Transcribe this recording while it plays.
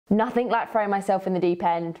nothing like throwing myself in the deep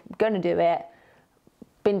end, gonna do it.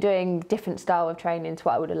 Been doing different style of training to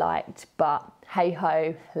what I would have liked, but hey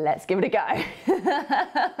ho, let's give it a go.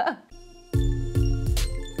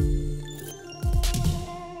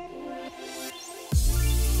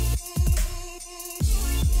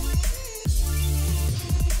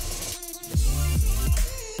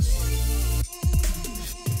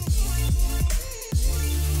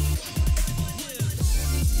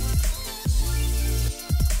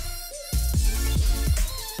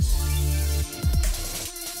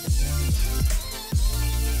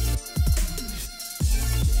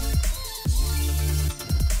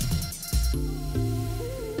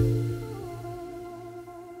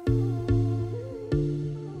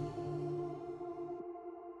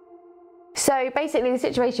 So basically the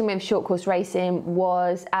situation with short course racing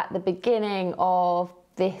was at the beginning of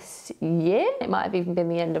this year, it might have even been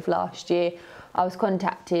the end of last year, I was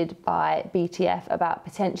contacted by BTF about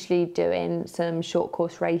potentially doing some short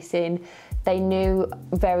course racing. They knew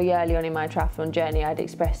very early on in my triathlon journey I'd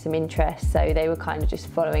expressed some interest, so they were kind of just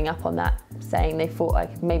following up on that, saying they thought I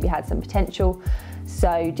maybe had some potential.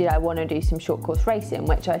 So did I want to do some short course racing,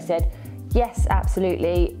 which I said, yes,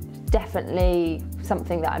 absolutely. Definitely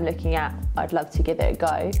something that I'm looking at. I'd love to give it a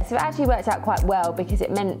go. So it actually worked out quite well because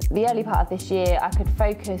it meant the early part of this year I could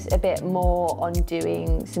focus a bit more on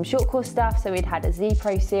doing some short course stuff. So we'd had a Z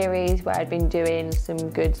Pro series where I'd been doing some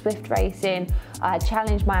good Swift racing. I had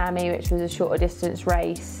Challenge Miami, which was a shorter distance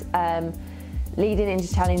race. Leading into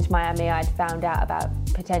Challenge Miami, I'd found out about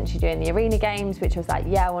potentially doing the arena games, which was like,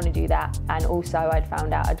 yeah, I want to do that. And also I'd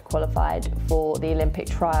found out I'd qualified for the Olympic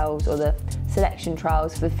trials or the selection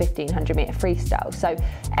trials for the 1500 metre freestyle. So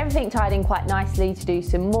everything tied in quite nicely to do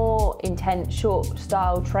some more intense short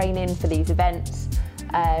style training for these events.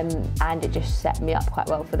 And it just set me up quite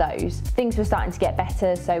well for those. Things were starting to get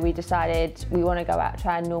better, so we decided we want to go out to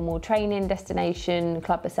our normal training destination,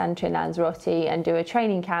 Club Basanta in Lanzarote, and do a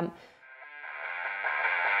training camp.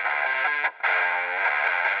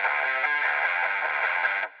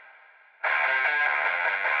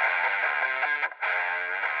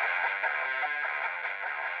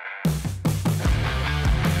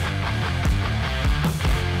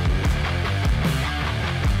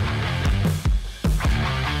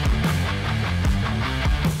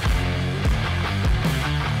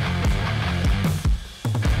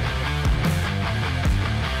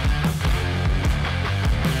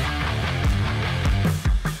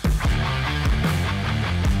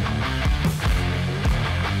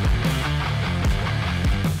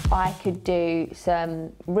 I could do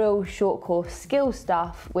some real short course skill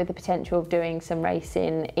stuff with the potential of doing some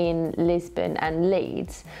racing in Lisbon and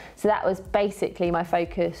Leeds. So that was basically my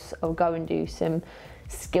focus. I'll go and do some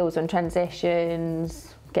skills on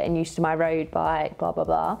transitions, getting used to my road bike, blah, blah,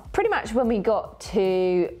 blah. Pretty much when we got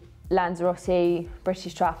to Lanzarote,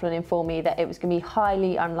 British Triathlon informed me that it was going to be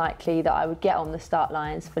highly unlikely that I would get on the start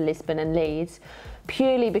lines for Lisbon and Leeds,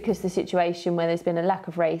 purely because the situation where there's been a lack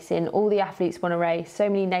of racing, all the athletes want to race, so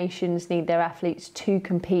many nations need their athletes to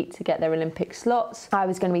compete to get their Olympic slots. I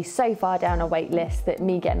was going to be so far down a wait list that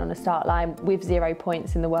me getting on a start line with 0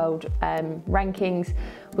 points in the world rankings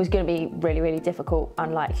was going to be really, really difficult,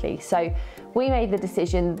 unlikely. So we made the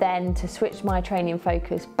decision then to switch my training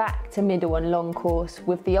focus back to middle and long course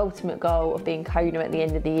with the ultimate goal of being Kona at the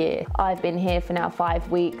end of the year. I've been here for now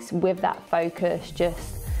 5 weeks with that focus,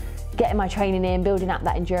 just getting my training in, building up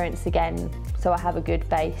that endurance again, so I have a good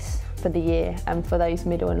base for the year and for those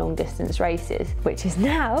middle and long distance races, which is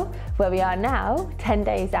now, where we are now, 10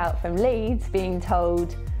 days out from Leeds, being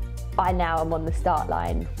told I now am on the start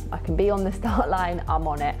line. I can be on the start line, I'm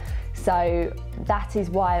on it. So that is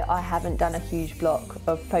why I haven't done a huge block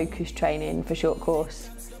of focus training for short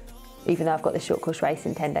course, even though I've got the short course race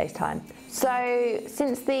in 10 days time. So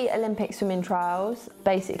since the Olympic swimming trials,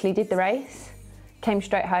 basically did the race, came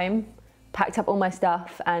straight home, packed up all my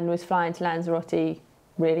stuff and was flying to Lanzarote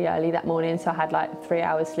really early that morning, so I had like 3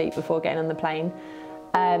 hours sleep before getting on the plane.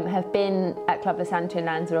 Have been at Club Basanta in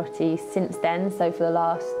Lanzarote since then, so for the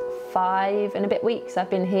last 5 and a bit weeks I've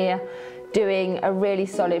been here doing a really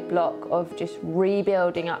solid block of just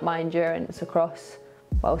rebuilding up my endurance across,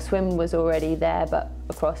 well, swim was already there, but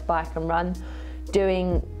across bike and run,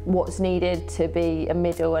 doing what's needed to be a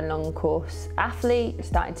middle and long course athlete,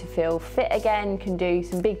 starting to feel fit again, can do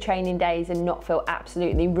some big training days and not feel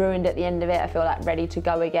absolutely ruined at the end of it. I feel like ready to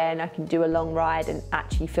go again. I can do a long ride and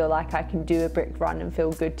actually feel like I can do a brick run and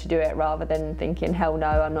feel good to do it, rather than thinking, hell no,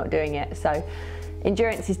 I'm not doing it. So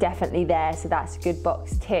endurance is definitely there, so that's a good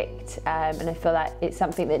box ticked, and I feel like it's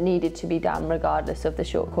something that needed to be done regardless of the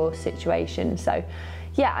short course situation. So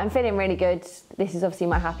yeah, I'm feeling really good. This is obviously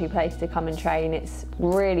my happy place to come and train. It's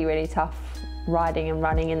really, really tough riding and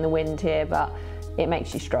running in the wind here, but it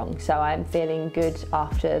makes you strong. So I'm feeling good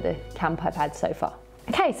after the camp I've had so far.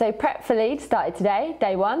 Okay, so prep for Leeds started today,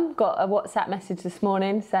 day one. Got a WhatsApp message this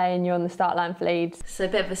morning saying you're on the start line for Leeds. So a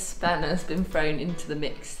bit of a spanner has been thrown into the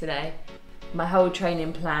mix today. My whole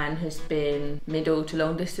training plan has been middle to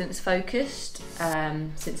long distance focused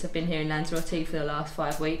since I've been here in Lanzarote for the last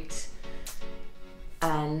 5 weeks.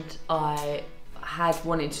 And I had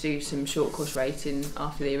wanted to do some short course racing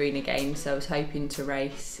after the arena games, so I was hoping to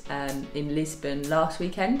race in Lisbon last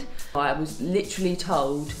weekend. I was literally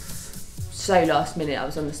told so last minute I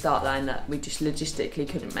was on the start line that we just logistically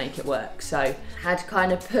couldn't make it work. So had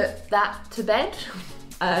kind of put that to bed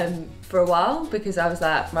for a while, because I was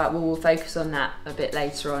like, right, well, we'll focus on that a bit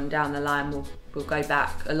later on down the line. We'll go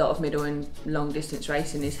back. A lot of middle and long distance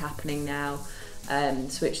racing is happening now.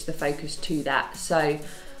 Switch the focus to that. So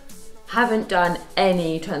haven't done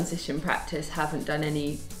any transition practice, haven't done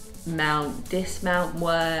any dismount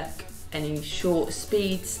work, any short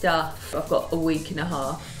speed stuff. I've got a week and a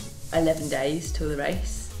half, 11 days till the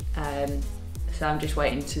race. So I'm just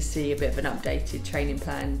waiting to see a bit of an updated training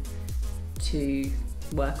plan to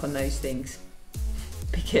work on those things,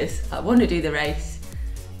 because I want to do the race,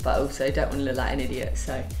 but also don't want to look like an idiot.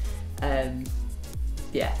 So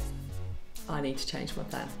yeah, I need to change my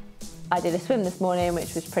plan. I did a swim this morning,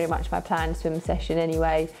 which was pretty much my planned swim session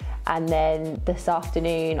anyway. And then this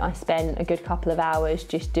afternoon, I spent a good couple of hours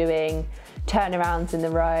just doing turnarounds in the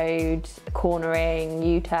road, cornering,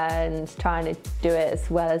 U-turns, trying to do it as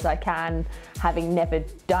well as I can, having never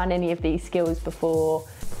done any of these skills before.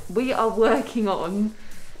 We are working on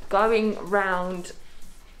going round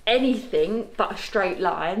anything but a straight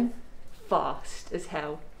line fast as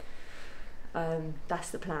hell. That's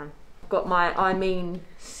the plan. Got my I Mean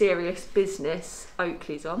Serious Business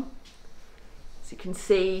Oakleys on, so you can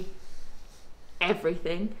see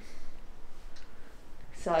everything.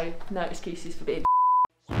 So no excuses for being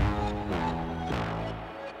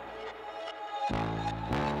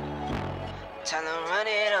Tell them run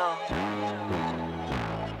it on.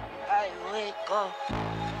 I wake up.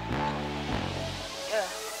 Yeah.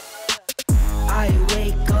 I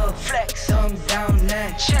wake up. Flex. Thumb down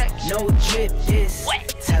now. Check. No drip this.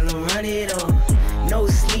 Wet. Tell them run it on. No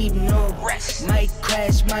sleep, no rest. Might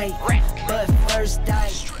crash, might wreck. But first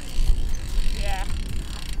die. Yeah,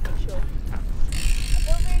 for sure. I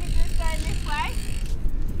feel really good going this way.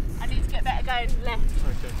 I need to get better going left.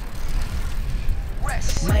 Okay.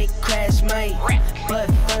 Rest. Might crash, might wreck. But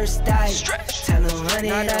first die. Stretch. Tell them run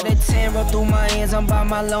it on. 9 out of 10 roll through my hands, I'm by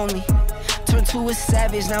my lonely. Turned to a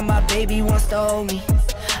savage, now my baby wants to hold me.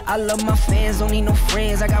 I love my fans, don't need no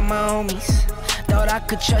friends, I got my homies. Thought I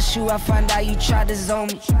could trust you, I find out you tried to zone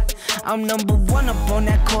me. I'm number one up on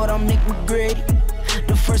that court, I'm Nick McGrady.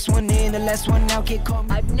 The first one in, the last one out, can't call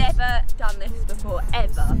me. I've never done this before,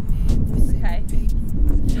 ever. Okay?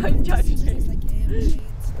 Don't judge me.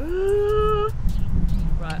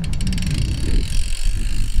 Right.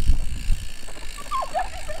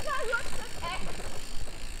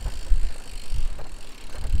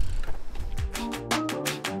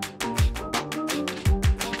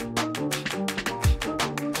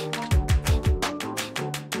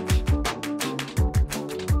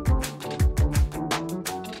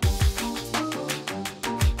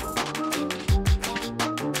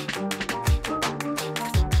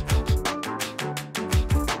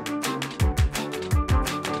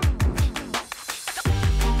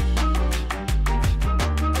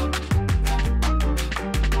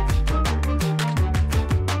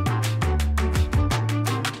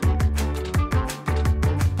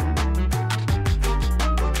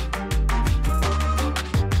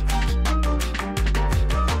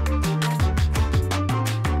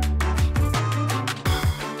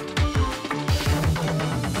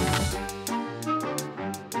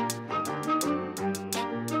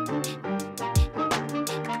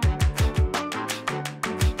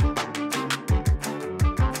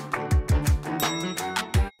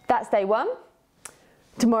 That's day one.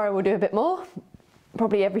 Tomorrow we'll do a bit more,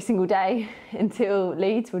 probably every single day until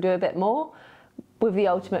Leeds we'll do a bit more, with the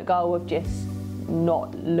ultimate goal of just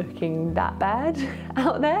not looking that bad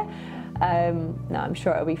out there. No, I'm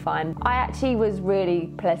sure it'll be fine. I actually was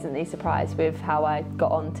really pleasantly surprised with how I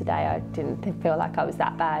got on today. I didn't feel like I was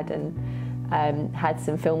that bad, and had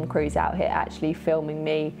some film crews out here actually filming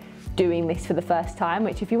me doing this for the first time,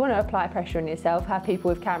 which if you want to apply pressure on yourself, have people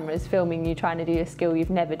with cameras filming you trying to do a skill you've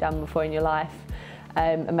never done before in your life,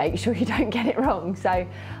 and make sure you don't get it wrong. So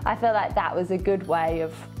I feel like that was a good way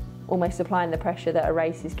of almost applying the pressure that a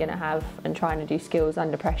race is going to have and trying to do skills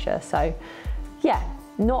under pressure. So yeah,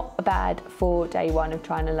 not bad for day one of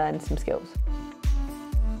trying to learn some skills.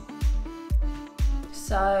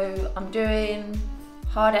 So I'm doing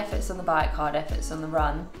hard efforts on the bike, hard efforts on the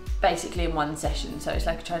run, basically in one session. So it's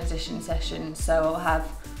like a transition session. So I'll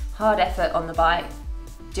have hard effort on the bike,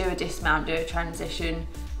 do a dismount, do a transition,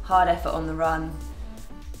 hard effort on the run,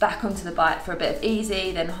 back onto the bike for a bit of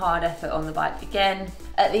easy, then hard effort on the bike again.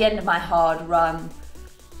 At the end of my hard run,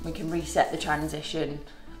 we can reset the transition,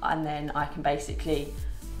 and then I can basically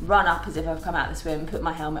run up as if I've come out of the swim, put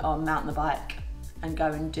my helmet on, mount the bike, and go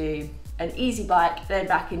and do an easy bike, then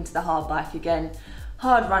back into the hard bike again,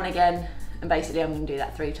 hard run again, and basically I'm going to do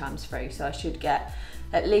that 3 times through. So I should get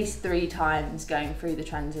at least 3 times going through the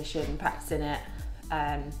transition, practicing it.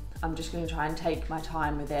 I'm just going to try and take my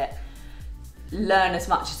time with it, learn as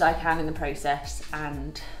much as I can in the process,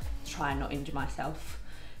 and try and not injure myself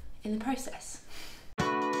in the process.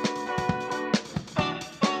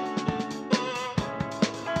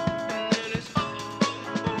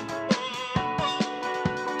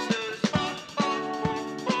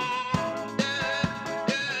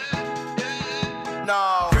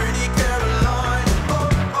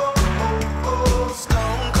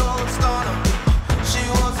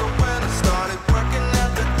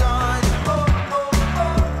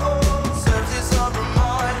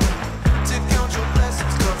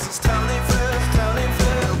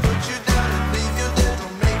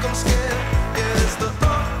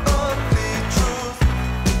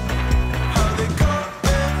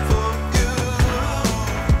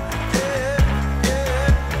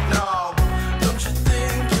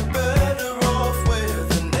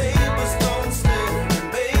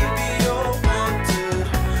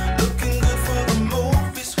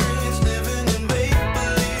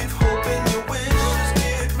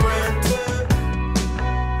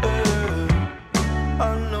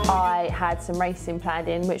 Had some racing planned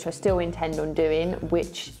in, which I still intend on doing,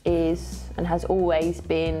 which is and has always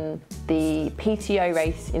been the PTO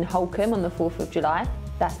race in Holcombe on the 4th of July.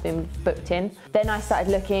 That's been booked in. Then I started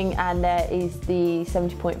looking, and there is the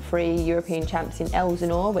 70.3 European Champs in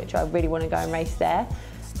Elsinore, which I really want to go and race there.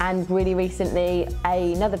 And really recently,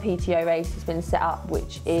 another PTO race has been set up,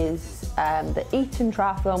 which is the Eton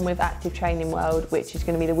Triathlon with Active Training World, which is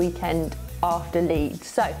going to be the weekend after Leeds.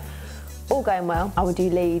 So, all going well, I will do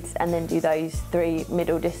Leeds and then do those 3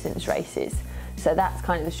 middle distance races. So that's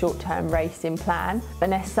kind of the short-term racing plan.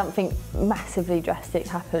 Unless something massively drastic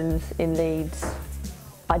happens in Leeds,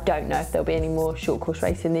 I don't know if there'll be any more short course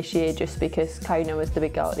racing this year, just because Kona was the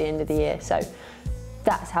big goal at the end of the year. So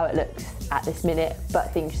that's how it looks at this minute,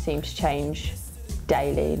 but things seem to change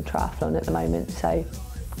daily in triathlon at the moment, so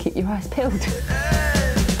keep your eyes peeled.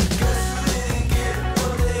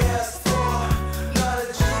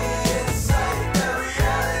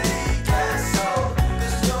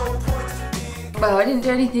 Well, I didn't do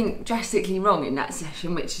anything drastically wrong in that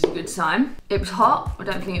session, which is a good sign. It was hot. I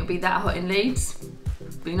don't think it'll be that hot in Leeds.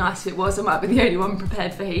 It'd be nice if it was. I might be the only one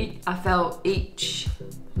prepared for heat. I felt each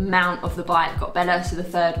mount of the bike got better, so the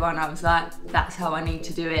 3rd one I was like, that's how I need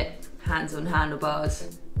to do it. Hands on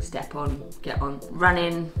handlebars, step on, get on.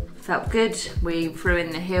 Running felt good. We threw in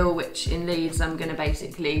the hill, which in Leeds I'm gonna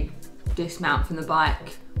basically dismount from the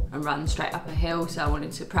bike and run straight up a hill, so I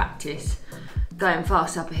wanted to practice going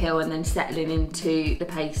fast up a hill and then settling into the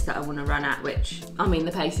pace that I want to run at, which, I mean,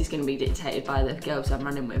 the pace is going to be dictated by the girls I'm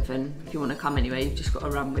running with, and if you want to come anyway, you've just got to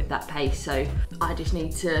run with that pace, so I just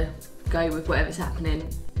need to go with whatever's happening.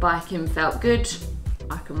 Biking felt good.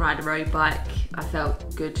 I can ride a road bike. I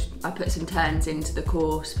felt good. I put some turns into the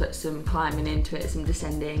course, put some climbing into it, some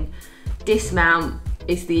descending. Dismount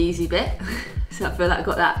is the easy bit, so I feel like I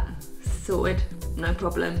got that sorted. No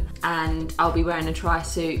problem, and I'll be wearing a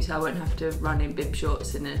tri-suit, so I won't have to run in bib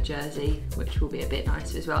shorts and a jersey, which will be a bit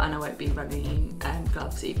nicer as well, and I won't be running in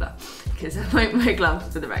gloves either, because I won't wear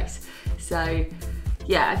gloves for the race. So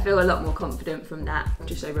yeah, I feel a lot more confident from that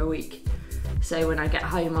just over a week. So when I get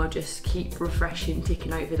home, I'll just keep refreshing,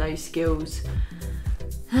 ticking over those skills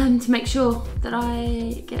to make sure that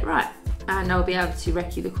I get it right. And I'll be able to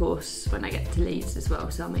recce the course when I get to Leeds as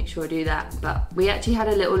well, so I'll make sure I do that. But we actually had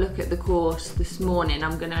a little look at the course this morning.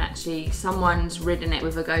 I'm gonna actually, someone's ridden it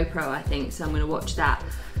with a GoPro, I think, so I'm gonna watch that.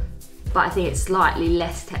 But I think it's slightly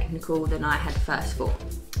less technical than I had first thought,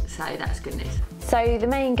 so that's good news. So the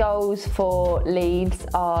main goals for Leeds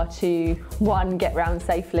are to, 1, get round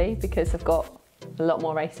safely, because I've got a lot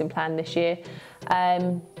more racing planned this year.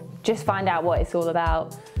 Just find out what it's all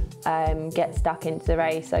about, get stuck into the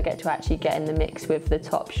race. I get to actually get in the mix with the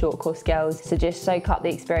top short course girls, so just soak up the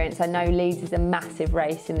experience. I know Leeds is a massive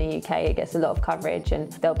race in the UK, it gets a lot of coverage,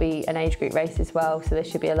 and there'll be an age group race as well, so there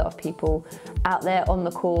should be a lot of people out there on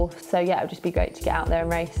the course. So yeah, it would just be great to get out there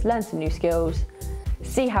and race, learn some new skills,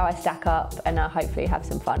 see how I stack up, and hopefully have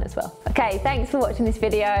some fun as well. Okay, thanks for watching this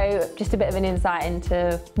video. Just a bit of an insight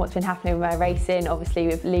into what's been happening with my racing, obviously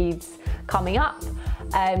with Leeds coming up.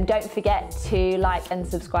 Don't forget to like and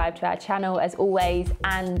subscribe to our channel as always,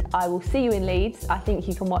 and I will see you in Leeds. I think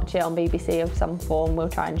you can watch it on BBC of some form. We'll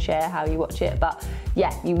try and share how you watch it, but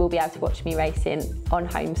yeah, you will be able to watch me racing on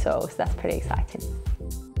home soil, so that's pretty exciting.